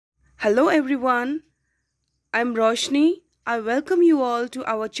Hello everyone, I'm Roshni. I welcome you all to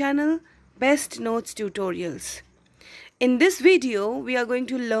our channel Best Notes Tutorials. In this video, we are going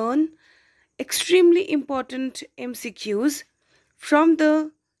to learn extremely important MCQs from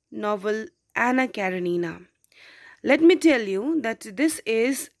the novel Anna Karenina. Let me tell you that this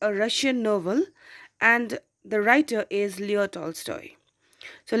is a Russian novel and the writer is Leo Tolstoy.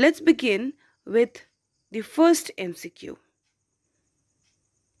 So let's begin with the first MCQ.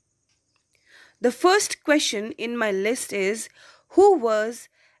 The first question in my list is, who was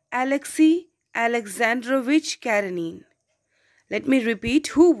Alexei Alexandrovich Karenin? Let me repeat,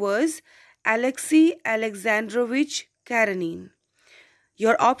 who was Alexei Alexandrovich Karenin?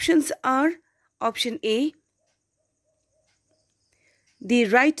 Your options are option A, the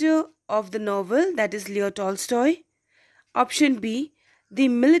writer of the novel, that is Leo Tolstoy. Option B, the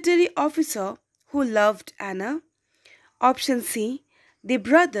military officer who loved Anna. Option C, the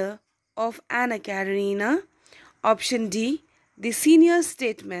brother of Anna Karenina. Option D, the senior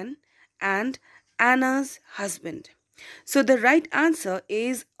statesman and Anna's husband. So the right answer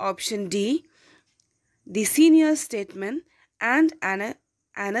is option D, the senior statesman and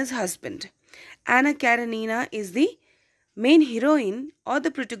Anna's husband. Anna Karenina is the main heroine or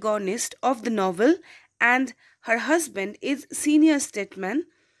the protagonist of the novel, and her husband is senior statesman.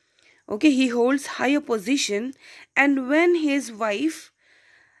 Okay, he holds higher position, and when his wife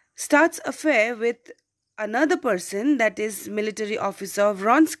starts affair with another person, that is military officer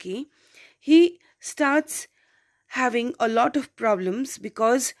Vronsky, he starts having a lot of problems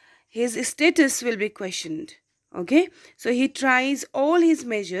because his status will be questioned. Okay, so he tries all his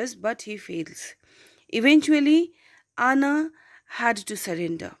measures but he fails. Eventually Anna had to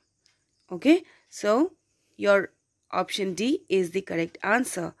surrender. Okay, so your option D is the correct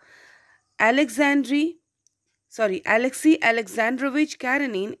answer. Alexei Alexandrovich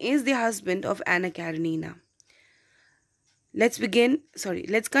Karenin is the husband of Anna Karenina. Let's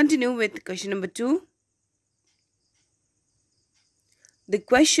continue with question number 2. The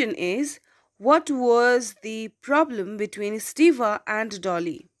question is, what was the problem between Stiva and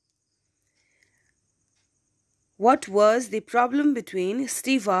Dolly? What was the problem between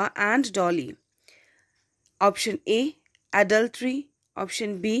Stiva and Dolly? Option A, adultery.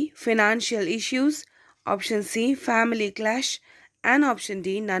 Option B, financial issues. Option C, family clash. And option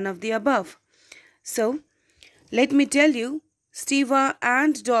D, none of the above. So, let me tell you, Stiva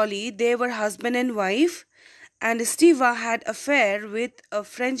and Dolly, they were husband and wife, and Stiva had affair with a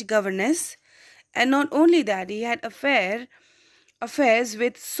French governess, and not only that, he had affairs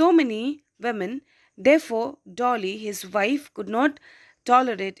with so many women. Therefore, Dolly, his wife, could not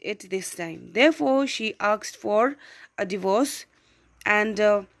tolerate it this time. Therefore, she asked for a divorce, and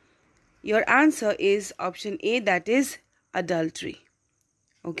your answer is option A, that is adultery.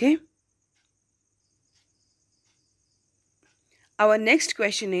 Okay. Our next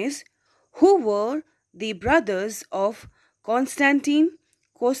question is, who were the brothers of Konstantin,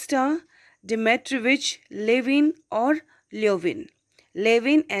 Kosta, Dmitrievich, Levin or Lyovin?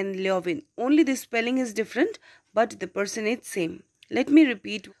 Levin and Lyovin. Only the spelling is different, but the person is same. Let me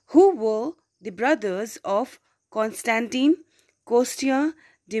repeat. Who were the brothers of Konstantin, Kostya,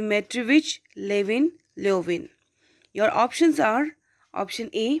 Dmitrievich, Levin, Lyovin? Your options are option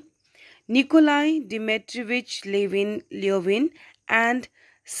A, Nikolai Dmitrievich Levin Lyovin and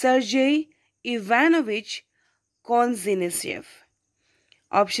Sergei Ivanovich Konzinesev.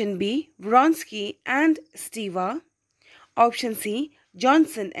 Option B, Vronsky and Stiva. Option C,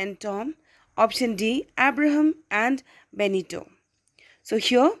 Johnson and Tom. Option D, Abraham and Benito. So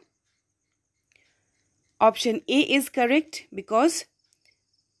here, option A is correct because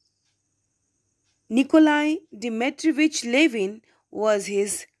Nikolai Dmitrievich Levin was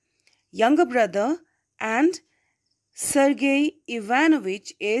his younger brother and Sergei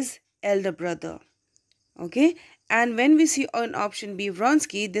Ivanovich is elder brother. Okay, and when we see on option B,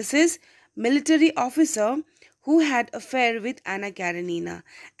 Vronsky, this is military officer who had affair with Anna Karenina,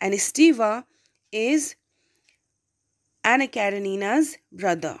 and Stiva is Anna Karenina's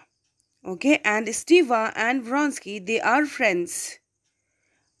brother. Okay, and Stiva and Vronsky, they are friends.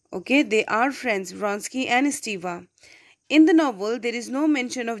 Okay, they are friends, Vronsky and Stiva. In the novel, there is no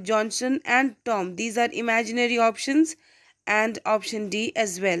mention of Johnson and Tom. These are imaginary options, and option D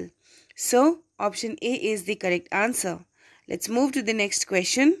as well. So, option A is the correct answer. Let's move to the next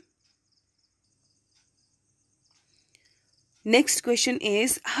question. Next question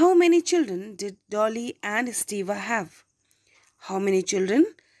is, how many children did Dolly and Stiva have? How many children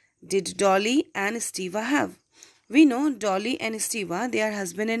did Dolly and Stiva have? We know Dolly and Stiva, they are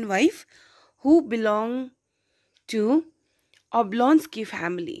husband and wife who belong to Oblonsky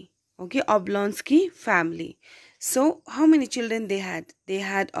family. Okay, Oblonsky family. So how many children they had? They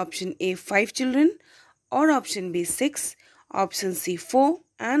had option A 5 children, or option B 6, option C 4,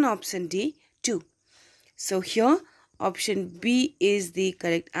 and option D 2. So here option B is the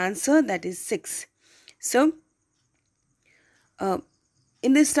correct answer, that is 6. So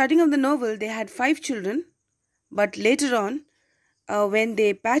in the starting of the novel they had 5 children, but later on when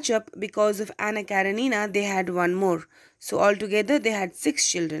they patch up because of Anna Karenina, they had one more. So altogether they had 6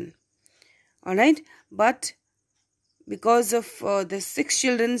 children. Alright, but because of the 6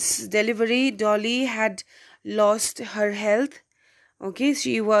 children's delivery, Dolly had lost her health. Okay,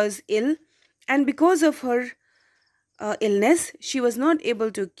 she was ill, and because of her illness, she was not able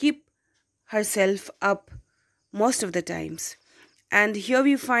to keep herself up most of the times. And here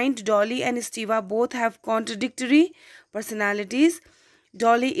we find Dolly and Steva both have contradictory personalities.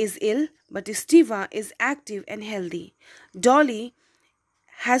 Dolly is ill, but Steva is active and healthy. Dolly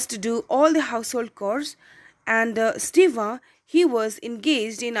has to do all the household chores, and Steva, he was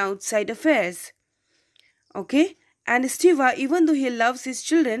engaged in outside affairs. Okay, and Steva, even though he loves his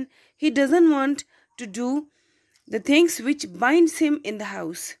children, he doesn't want to do the things which binds him in the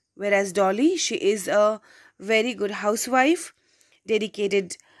house. Whereas Dolly, she is a very good housewife,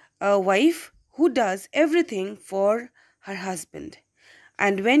 dedicated wife who does everything for her husband.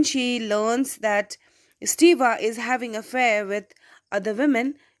 And when she learns that Steva is having affair with other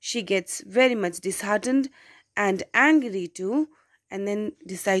women, she gets very much disheartened and angry too, and then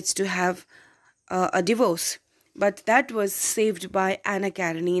decides to have a divorce. But that was saved by Anna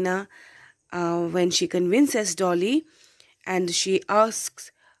Karenina when she convinces Dolly and she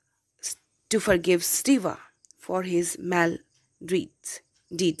asks to forgive Steva for his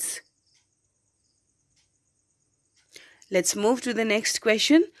deeds. Let's move to the next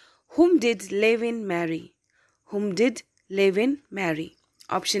question. Whom did Levin marry? Whom did Levin marry?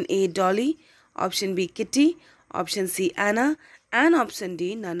 Option A, Dolly. Option B, Kitty. Option C, Anna. And option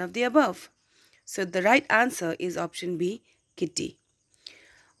D, none of the above. So the right answer is option B, Kitty.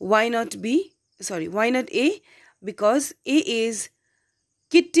 Why not B? Why not A? Because A is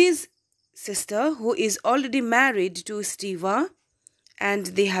Kitty's sister who is already married to Steva, and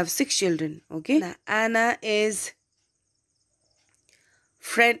they have 6 children. Okay. Now, Anna is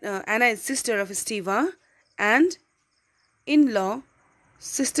sister of Steva and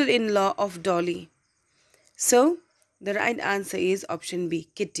sister-in-law of Dolly. So the right answer is option B,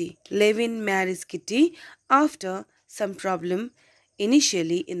 Kitty. Levin marries Kitty after some problem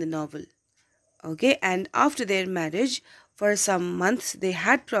initially in the novel. Okay, and after their marriage, for some months they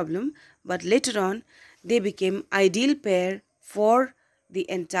had problem, but later on they became ideal pair for the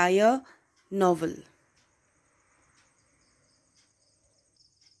entire novel.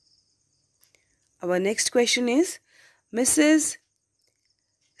 Our next question is, Mrs.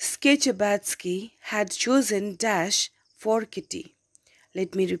 Skechabatsky had chosen dash for Kitty.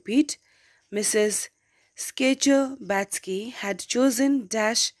 Let me repeat. Mrs. Skechabatsky had chosen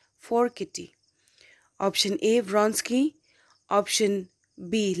dash for Kitty. Option A, Vronsky. Option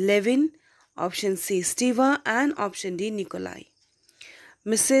B, Levin. Option C, Steva. And option D, Nikolai.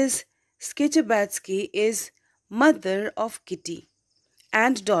 Mrs. Skechabatsky is mother of Kitty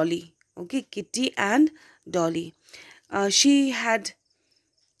and Dolly. Okay, Kitty and Dolly. She had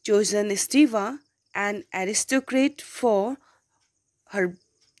chosen Steva, an aristocrat, for her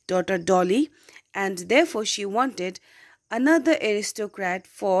daughter Dolly, and therefore she wanted another aristocrat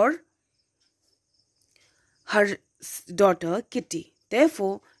for her daughter Kitty.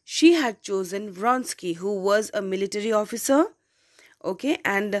 Therefore, she had chosen Vronsky, who was a military officer, okay,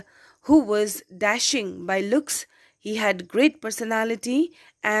 and who was dashing by looks. He had great personality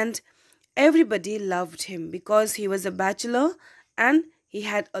and everybody loved him because he was a bachelor and he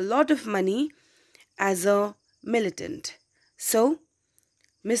had a lot of money as a militant. So,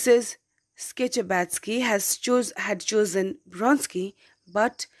 Mrs. Skechabatsky had chosen Vronsky,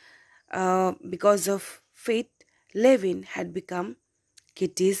 but because of fate, Levin had become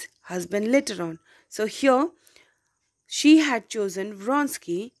Kitty's husband later on. So here, she had chosen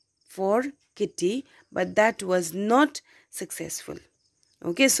Vronsky for Kitty, but that was not successful.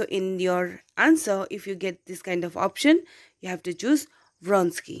 Okay, so in your answer, if you get this kind of option, you have to choose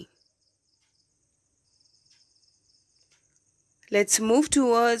Vronsky. Let's move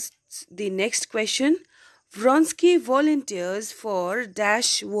towards the next question. Vronsky volunteers for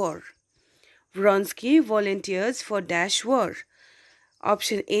dash war. Vronsky volunteers for dash war.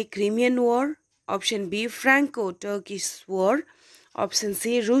 Option A, Crimean War. Option B, Franco-Turkish War. Option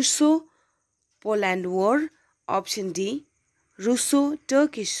C, Russo-Poland War. Option D,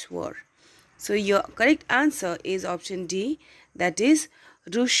 Russo-Turkish War. So your correct answer is option D, that is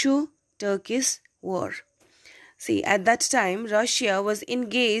Russo-Turkish War. See, at that time, Russia was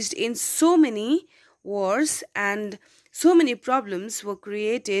engaged in so many wars and so many problems were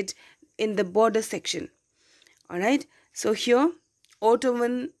created in the border section. Alright, so here,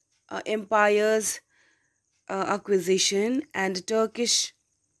 Ottoman Empire's acquisition and Turkish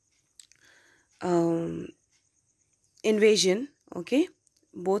um, invasion, okay,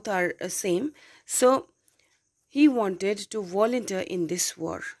 both are same. So he wanted to volunteer in this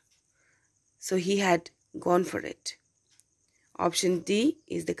war, so he had gone for it. Option D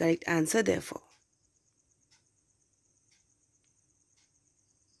is the correct answer, therefore.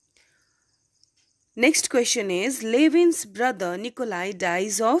 Next question is, Levin's brother Nikolai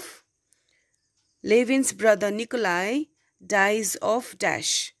dies of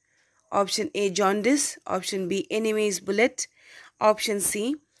dash. Option A, jaundice. Option B, enemy's bullet. Option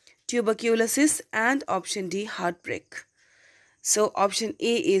C, tuberculosis. And option D, heartbreak. So option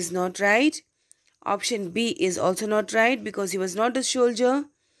A is not right. Option B is also not right because he was not a soldier.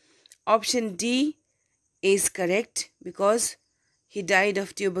 Option D is correct because he died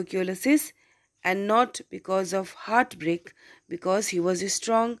of tuberculosis, and not because of heartbreak, because he was a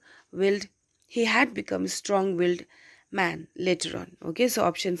strong-willed, he had become a strong-willed man later on. Okay, so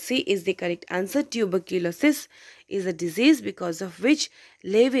option C is the correct answer. Tuberculosis is a disease because of which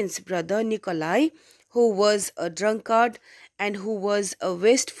Levin's brother Nikolai, who was a drunkard and who was a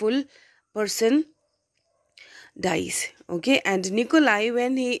wasteful person, dies. Okay, and Nikolai,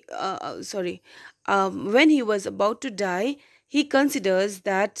 when he was about to die, he considers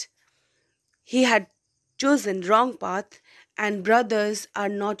that he had chosen wrong path and brothers are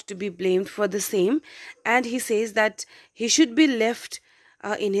not to be blamed for the same, and he says that he should be left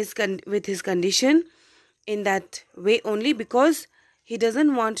with his condition in that way only because he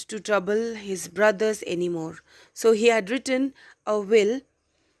doesn't want to trouble his brothers anymore. So he had written a will,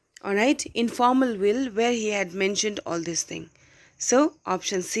 alright, informal will, where he had mentioned all this thing. So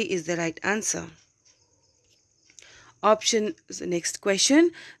option C is the right answer. Next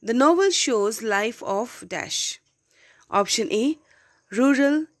question. The novel shows life of dash. Option A,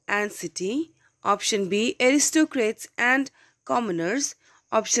 rural and city. Option B, aristocrats and commoners.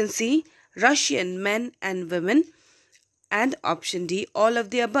 Option C, Russian men and women. And option D, all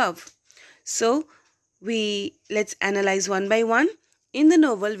of the above. So let's analyze one by one. In the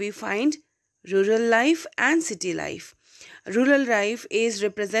novel, we find rural life and city life. Rural life is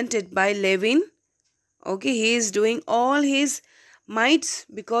represented by Levin. Okay, he is doing all his might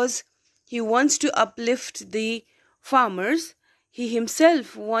because he wants to uplift the farmers. He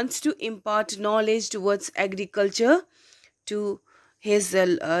himself wants to impart knowledge towards agriculture to his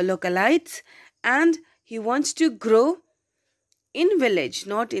localites, and he wants to grow in village,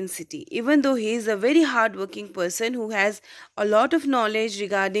 not in city. Even though he is a very hardworking person who has a lot of knowledge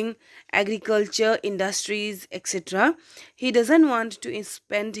regarding agriculture, industries, etc., he doesn't want to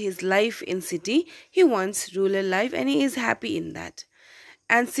spend his life in city. He wants rural life and he is happy in that.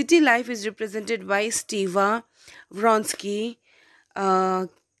 And city life is represented by Steva, Vronsky,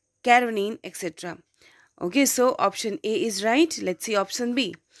 Karenin, etc. Okay, so option A is right. Let's see option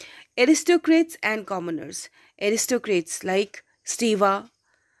B. Aristocrats and commoners. Aristocrats like Steva,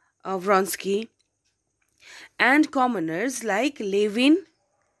 Vronsky, and commoners like Levin,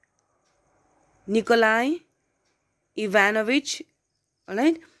 Nikolai, Ivanovich.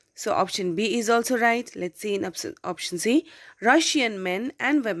 Alright, so option B is also right. Let's see in option C. Russian men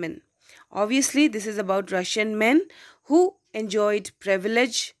and women. Obviously, this is about Russian men who enjoyed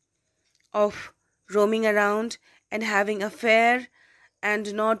privilege of roaming around and having affair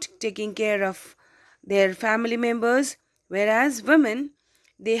and not taking care of their family members, whereas women,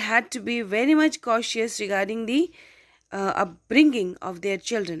 they had to be very much cautious regarding the upbringing of their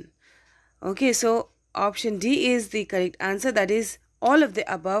children. Okay, so option D is the correct answer. That is, all of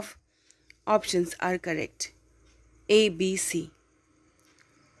the above options are correct. A, B, C.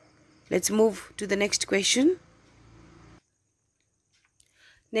 Let's move to the next question.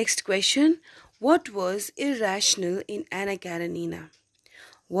 Next question. What was irrational in Anna Karenina?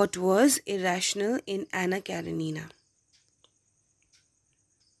 What was irrational in Anna Karenina?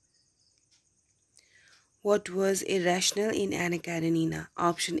 What was irrational in Anna Karenina?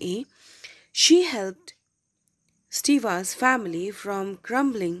 Option A. She helped Steva's family from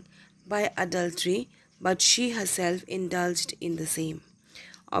crumbling by adultery, but she herself indulged in the same.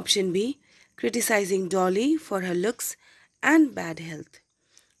 Option B. Criticizing Dolly for her looks and bad health.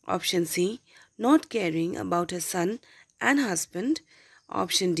 Option C. Not caring about her son and husband.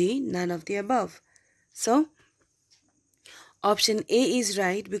 Option D. None of the above. So, option A is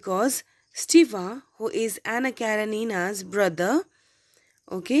right because Steva, who is Anna Karenina's brother,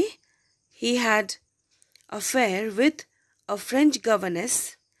 Okay, he had affair with a French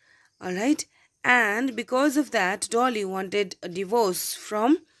governess. All right, and because of that, Dolly wanted a divorce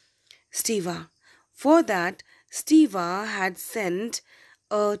from Steva. For that, Steva had sent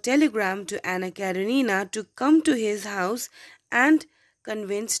a telegram to Anna Karenina to come to his house and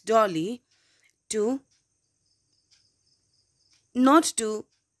convince Dolly to not to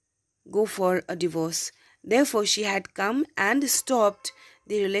go for a divorce. Therefore, she had come and stopped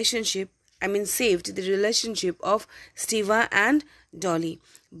the relationship, saved the relationship of Steva and Dolly.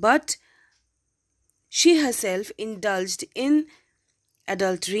 But she herself indulged in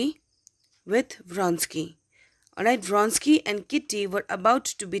adultery with Vronsky. Alright, Vronsky and Kitty were about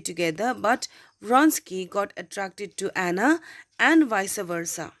to be together, but Vronsky got attracted to Anna and vice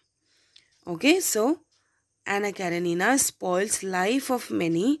versa. Okay, so Anna Karenina spoils life of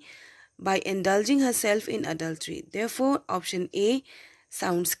many by indulging herself in adultery. Therefore, option A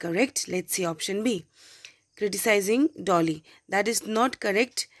sounds correct. Let's see option B. Criticizing Dolly. That is not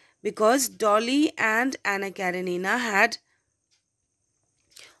correct because Dolly and Anna Karenina had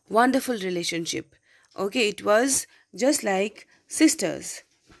wonderful relationship. Okay, it was just like sisters.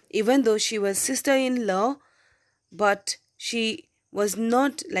 Even though she was sister-in-law, but she was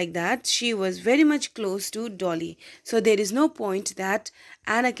not like that. She was very much close to Dolly. So there is no point that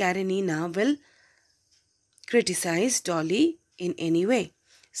Anna Karenina will criticize Dolly in any way.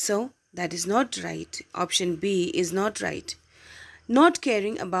 So that is not right. Option B is not right. Not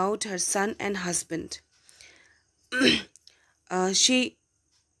caring about her son and husband. She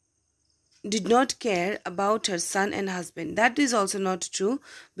did not care about her son and husband. That is also not true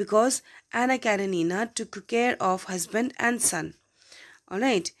because Anna Karenina took care of husband and son.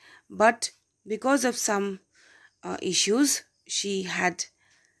 Alright, but because of some issues, she had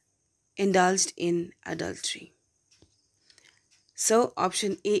indulged in adultery. So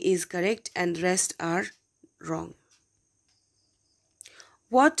option A is correct and rest are wrong.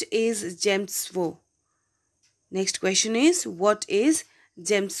 What is Zemstvo? Next question is, what is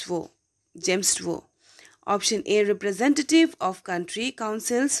Zemstvo? Zemstvo. Option A, representative of country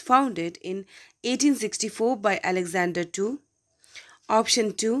councils founded in 1864 by Alexander II.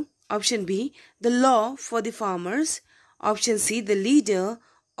 Option B, the law for the farmers. Option C, the leader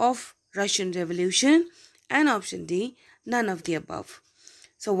of Russian Revolution. And option D, none of the above.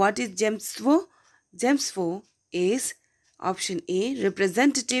 So what is Zemstvo? Zemstvo is option A,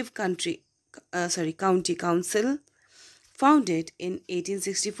 representative county council founded in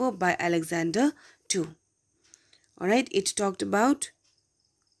 1864 by Alexander II. Alright, it talked about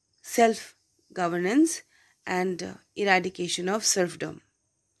self-governance and eradication of serfdom.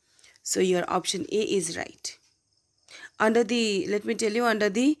 So your option A is right. Under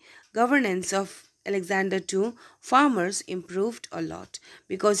the governance of Alexander II, farmers improved a lot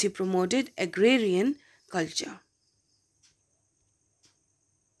because he promoted agrarian culture.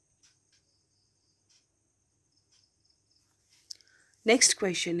 Next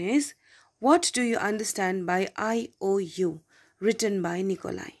question is, what do you understand by IOU written by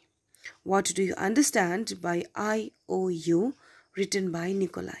Nikolai? What do you understand by IOU written by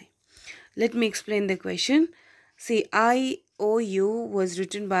Nikolai? Let me explain the question. See, IOU was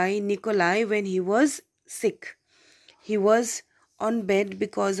written by Nikolai when he was sick. He was on bed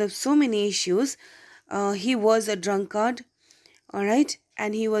because of so many issues. He was a drunkard, alright,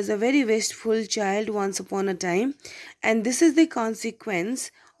 and he was a very wasteful child once upon a time, and this is the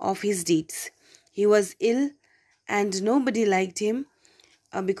consequence of his deeds. He was ill and nobody liked him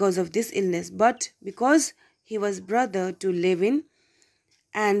because of this illness, but because he was brother to Levin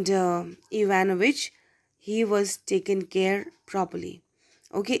and Ivanovich, he was taken care properly.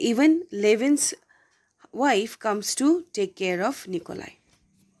 Okay, even Levin's wife comes to take care of Nikolai.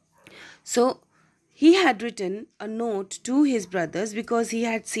 So he had written a note to his brothers because he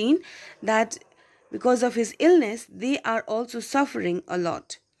had seen that because of his illness, they are also suffering a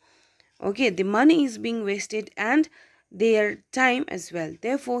lot. Okay, the money is being wasted and their time as well.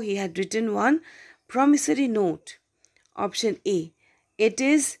 Therefore, he had written one promissory note. Option A. It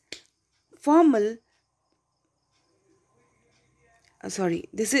is formal.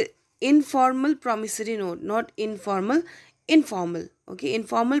 This is informal promissory note, not informal. Informal. Okay,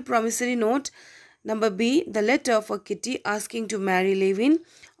 informal promissory note. Number B, the letter for Kitty asking to marry Levin.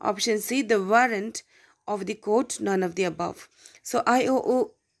 Option C, the warrant of the court, none of the above. So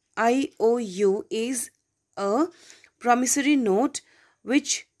IOU is a promissory note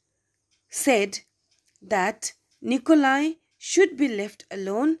which said that Nikolai should be left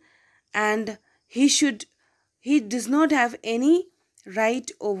alone and he does not have any right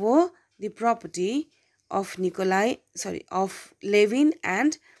over the property of Levin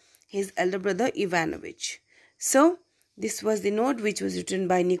and his elder brother Ivanovich. So this was the note which was written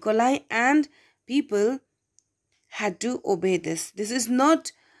by Nikolai, and people had to obey this. This is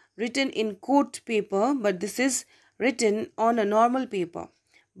not written in court paper, but this is written on a normal paper,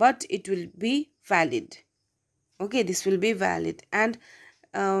 but it will be valid. Okay, this will be valid. And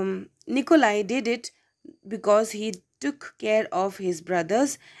Nikolai did it because he took care of his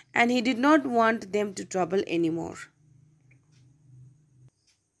brothers and he did not want them to trouble anymore.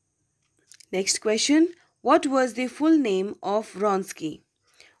 Next question. What was the full name of Vronsky?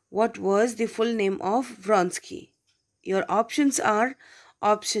 What was the full name of Vronsky? Your options are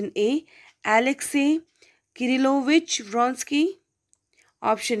option A, Alexei Kirillovich Vronsky,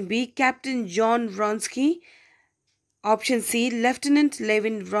 option B, Captain John Vronsky, option C, Lieutenant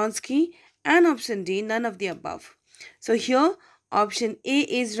Levin Vronsky, and option D, none of the above. So here option A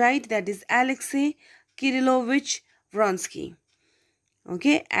is right, that is Alexei Kirillovich Vronsky.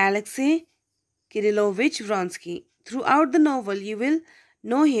 Okay, Alexei Kirillovich Vronsky. Throughout the novel, you will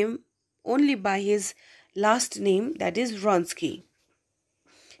know him only by his last name, that is Vronsky.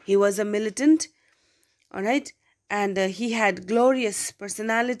 He was a militant, alright, and he had glorious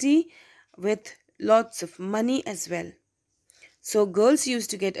personality with lots of money as well. So girls used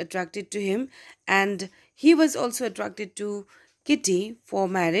to get attracted to him, and he was also attracted to Kitty for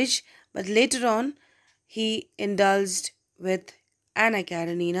marriage, but later on he indulged with Anna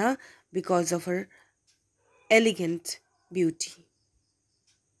Karenina because of her elegant beauty.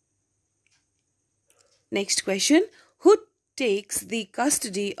 Next question. Who takes the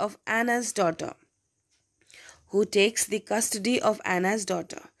custody of Anna's daughter? Who takes the custody of Anna's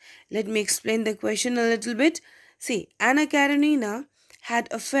daughter? Let me explain the question a little bit. See, Anna Karenina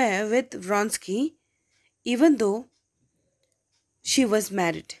had affair with Vronsky even though she was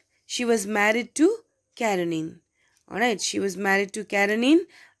married. She was married to Karenin. Alright, she was married to Karenin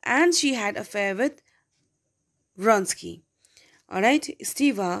and she had affair with Vronsky. Alright,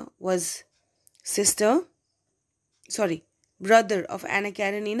 Stiva was brother of Anna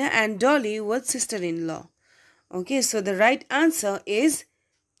Karenina, and Dolly was sister-in-law. Okay, so the right answer is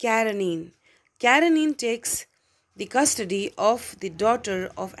Karenin. Karenin takes the custody of the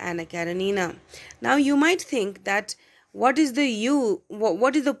daughter of Anna Karenina. Now you might think that what is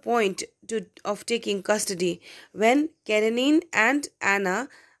the point of taking custody when Karenin and Anna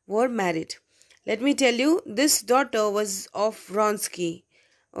were married? Let me tell you, this daughter was of Vronsky.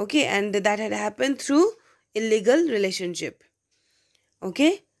 Okay, and that had happened through illegal relationship.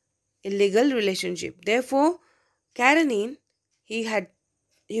 Okay, illegal relationship. Therefore, Karenin,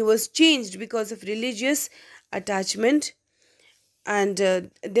 he was changed because of religious attachment,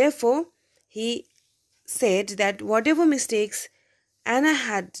 and therefore he said that whatever mistakes Anna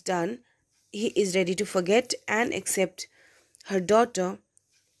had done, he is ready to forget and accept her daughter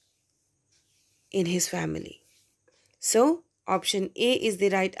in his family. So option A is the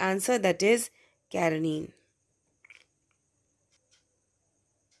right answer, that is Karenin.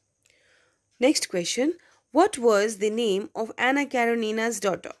 Next question. What was the name of Anna Karenina's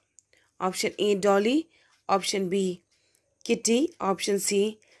daughter? Option A, Dolly. Option B, Kitty. Option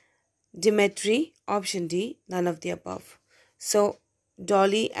C, Dmitri. Option D, none of the above. So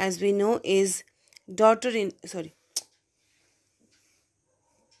Dolly, as we know, is daughter-in-law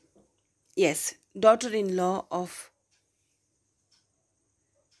of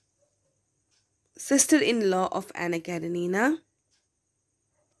sister-in-law of Anna Karenina.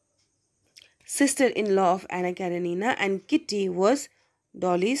 Sister-in-law of Anna Karenina, and Kitty was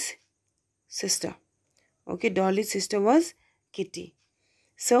Dolly's sister. Okay, Dolly's sister was Kitty.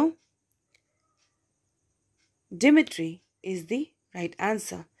 So Dmitri is the right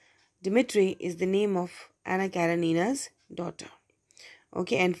answer. Dmitri is the name of Anna Karenina's daughter.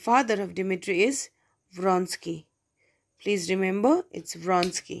 Okay, and father of Dmitri is Vronsky. Please remember, it's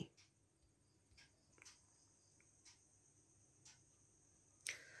Vronsky.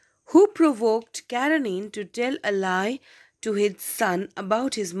 Who provoked Karenin to tell a lie to his son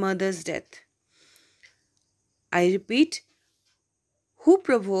about his mother's death? I repeat, who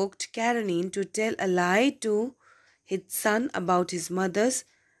provoked Karenin to tell a lie to his son about his mother's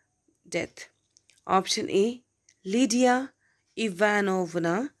death? Option A, Lydia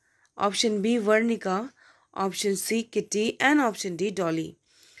Ivanovna. Option B, Vernika. Option C, Kitty. And option D, Dolly.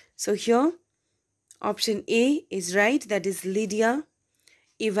 So here, option A is right, that is Lydia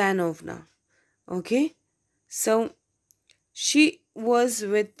Ivanovna. Okay, so she was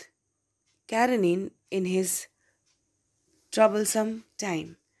with Karenin in his troublesome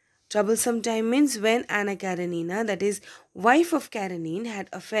time. Troublesome time means when Anna Karenina, that is wife of Karenin, had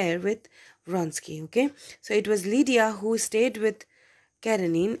affair with Vronsky. Okay, so it was Lydia who stayed with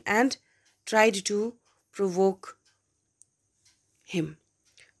Karenin and tried to provoke him.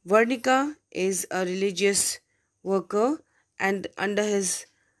 Vernica is a religious worker, and under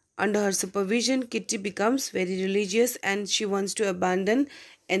her supervision, Kitty becomes very religious and she wants to abandon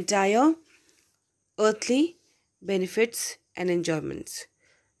entire earthly benefits and enjoyments.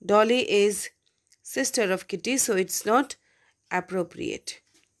 Dolly is sister of Kitty, so it's not appropriate.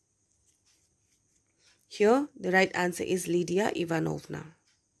 Here, the right answer is Lydia Ivanovna.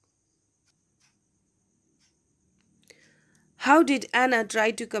 How did Anna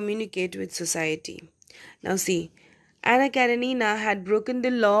try to communicate with society? Now see, Anna Karenina had broken the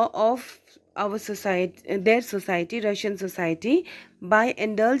law of our society, their society, Russian society, by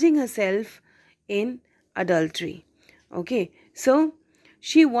indulging herself in adultery. Okay, so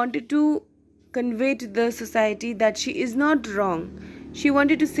she wanted to convey to the society that she is not wrong. She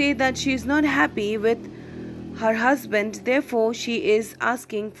wanted to say that she is not happy with her husband, therefore she is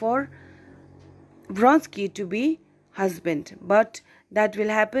asking for Vronsky to be husband, but that will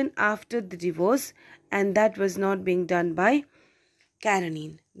happen after the divorce, and that was not being done by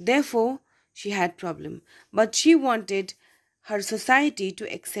Karenin. Therefore, she had problem, but she wanted her society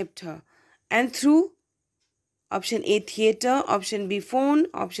to accept her, and through option A theater, option B phone,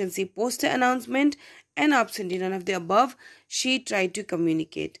 option C poster announcement, and option D none of the above, she tried to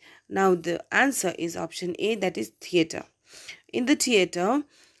communicate. Now the answer is option A, that is theater. In the theater,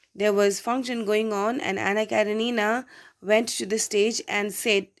 there was function going on and Anna Karenina went to the stage and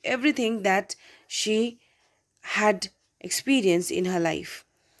said everything that she had experienced in her life.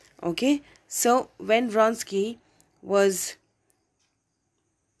 Okay, so when Vronsky was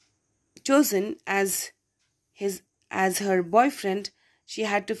chosen as her boyfriend, she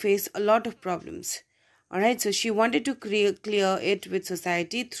had to face a lot of problems. Alright, so she wanted to clear it with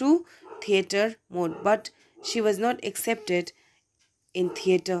society through theater mode, but she was not accepted in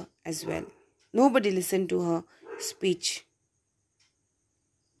theater as well. Nobody listened to her speech.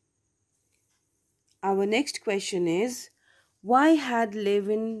 Our next question is, why had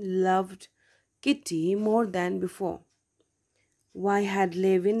Levin loved Kitty more than before? Why had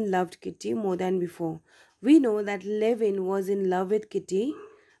Levin loved Kitty more than before? We know that Levin was in love with Kitty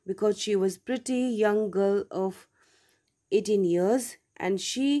because she was pretty young girl of 18 years and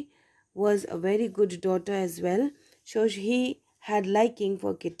she was a very good daughter as well. So he had liking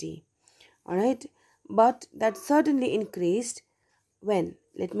for Kitty. Alright, but that certainly increased when,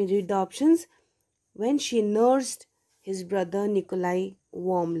 let me read the options, when she nursed his brother Nikolai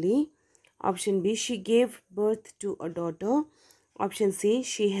warmly. Option B, she gave birth to a daughter. Option C,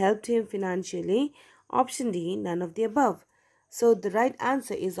 she helped him financially. Option D, none of the above. So the right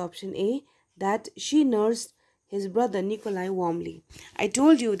answer is option A, that she nursed his brother Nikolai warmly. I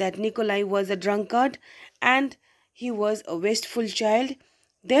told you that Nikolai was a drunkard and he was a wasteful child.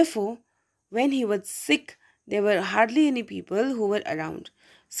 Therefore, when he was sick, there were hardly any people who were around.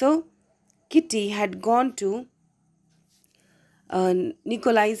 So Kitty had gone to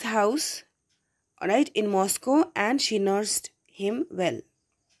Nikolai's house, alright, in Moscow, and she nursed him well.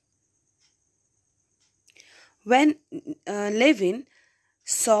 When Levin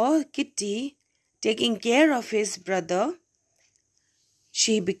saw Kitty taking care of his brother,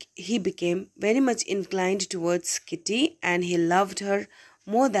 he became very much inclined towards Kitty and he loved her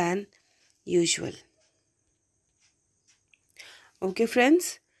more than usual. Okay,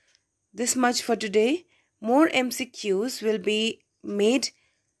 friends, this much for today. More MCQs will be made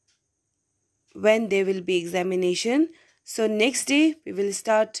when there will be examination. So next day we will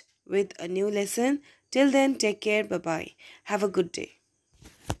start with a new lesson. Till then, take care. Bye bye. Have a good day.